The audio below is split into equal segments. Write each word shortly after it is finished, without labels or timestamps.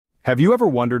Have you ever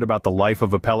wondered about the life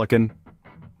of a pelican?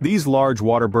 These large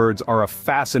water birds are a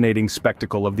fascinating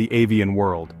spectacle of the avian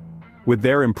world. With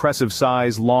their impressive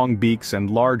size, long beaks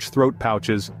and large throat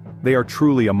pouches, they are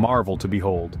truly a marvel to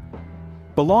behold.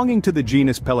 Belonging to the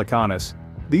genus Pelicanus,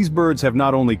 these birds have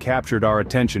not only captured our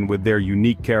attention with their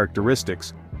unique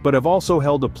characteristics, but have also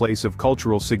held a place of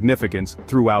cultural significance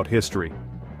throughout history.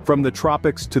 From the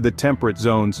tropics to the temperate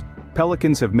zones,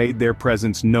 pelicans have made their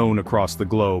presence known across the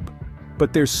globe.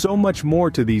 But there's so much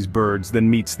more to these birds than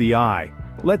meets the eye.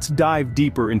 Let's dive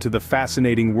deeper into the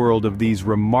fascinating world of these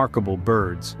remarkable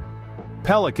birds.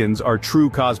 Pelicans are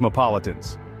true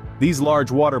cosmopolitans. These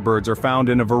large water birds are found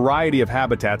in a variety of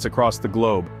habitats across the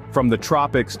globe, from the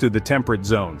tropics to the temperate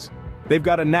zones. They've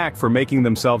got a knack for making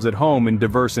themselves at home in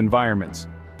diverse environments.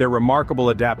 Their remarkable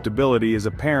adaptability is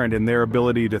apparent in their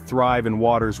ability to thrive in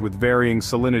waters with varying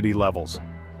salinity levels.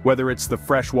 Whether it's the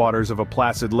fresh waters of a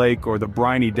placid lake or the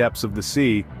briny depths of the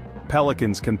sea,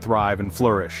 pelicans can thrive and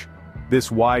flourish.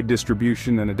 This wide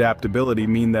distribution and adaptability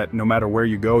mean that no matter where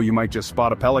you go, you might just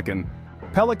spot a pelican.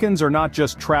 Pelicans are not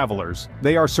just travelers,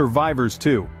 they are survivors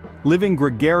too. Living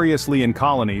gregariously in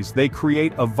colonies, they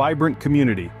create a vibrant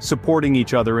community, supporting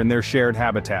each other in their shared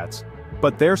habitats.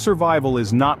 But their survival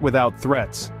is not without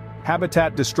threats.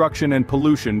 Habitat destruction and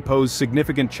pollution pose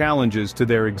significant challenges to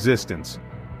their existence.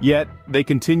 Yet, they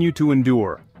continue to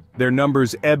endure, their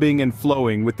numbers ebbing and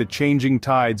flowing with the changing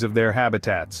tides of their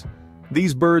habitats.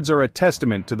 These birds are a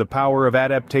testament to the power of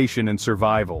adaptation and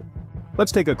survival.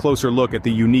 Let's take a closer look at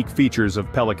the unique features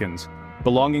of pelicans.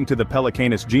 Belonging to the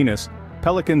Pelicanus genus,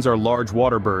 pelicans are large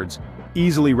water birds,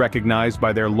 easily recognized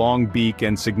by their long beak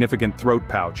and significant throat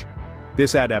pouch.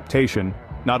 This adaptation,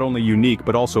 not only unique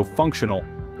but also functional,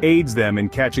 aids them in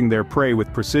catching their prey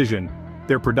with precision.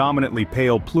 Their predominantly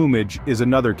pale plumage is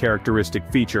another characteristic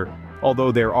feature,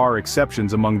 although there are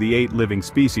exceptions among the 8 living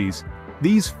species.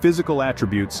 These physical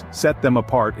attributes set them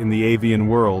apart in the avian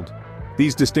world.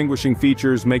 These distinguishing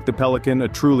features make the pelican a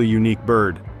truly unique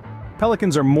bird.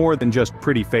 Pelicans are more than just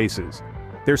pretty faces.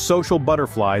 They're social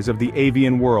butterflies of the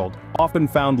avian world, often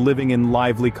found living in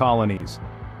lively colonies.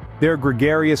 Their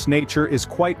gregarious nature is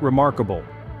quite remarkable.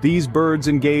 These birds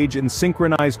engage in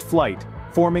synchronized flight,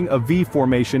 forming a V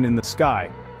formation in the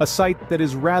sky, a sight that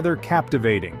is rather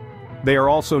captivating. They are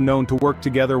also known to work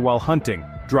together while hunting,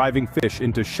 driving fish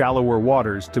into shallower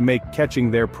waters to make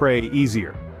catching their prey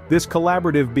easier. This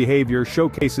collaborative behavior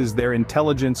showcases their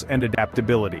intelligence and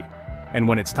adaptability. And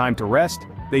when it's time to rest,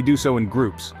 they do so in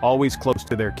groups, always close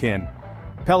to their kin.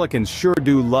 Pelicans sure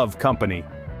do love company.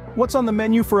 What's on the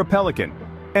menu for a pelican?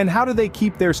 And how do they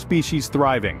keep their species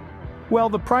thriving? Well,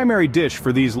 the primary dish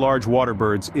for these large water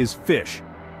birds is fish.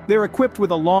 They're equipped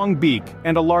with a long beak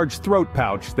and a large throat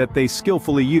pouch that they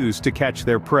skillfully use to catch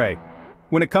their prey.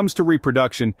 When it comes to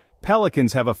reproduction,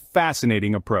 pelicans have a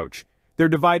fascinating approach. They're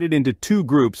divided into 2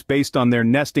 groups based on their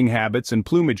nesting habits and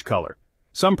plumage color.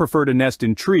 Some prefer to nest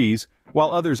in trees,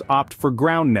 while others opt for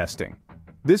ground nesting.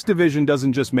 This division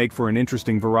doesn't just make for an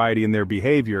interesting variety in their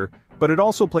behavior, but it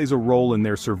also plays a role in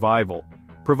their survival,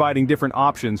 providing different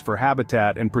options for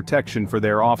habitat and protection for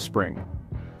their offspring.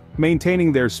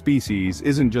 Maintaining their species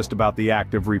isn't just about the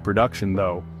act of reproduction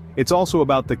though, it's also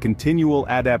about the continual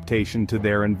adaptation to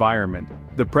their environment,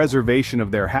 the preservation of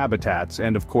their habitats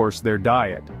and of course their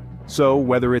diet. So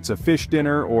whether it's a fish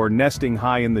dinner or nesting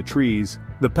high in the trees,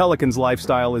 the pelican's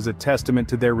lifestyle is a testament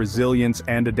to their resilience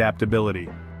and adaptability.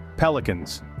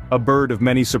 Pelicans, a bird of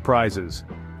many surprises.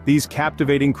 These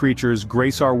captivating creatures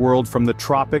grace our world from the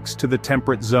tropics to the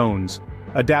temperate zones,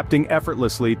 adapting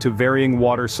effortlessly to varying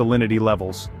water salinity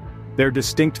levels. Their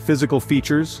distinct physical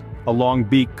features, a long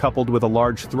beak coupled with a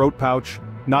large throat pouch,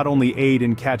 not only aid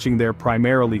in catching their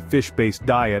primarily fish-based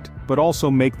diet, but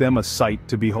also make them a sight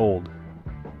to behold.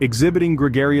 Exhibiting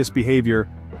gregarious behavior,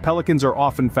 pelicans are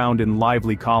often found in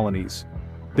lively colonies.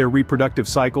 Their reproductive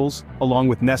cycles, along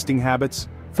with nesting habits,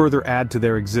 further add to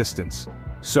their existence.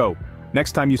 So,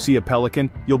 next time you see a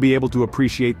pelican, you'll be able to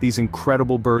appreciate these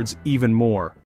incredible birds even more.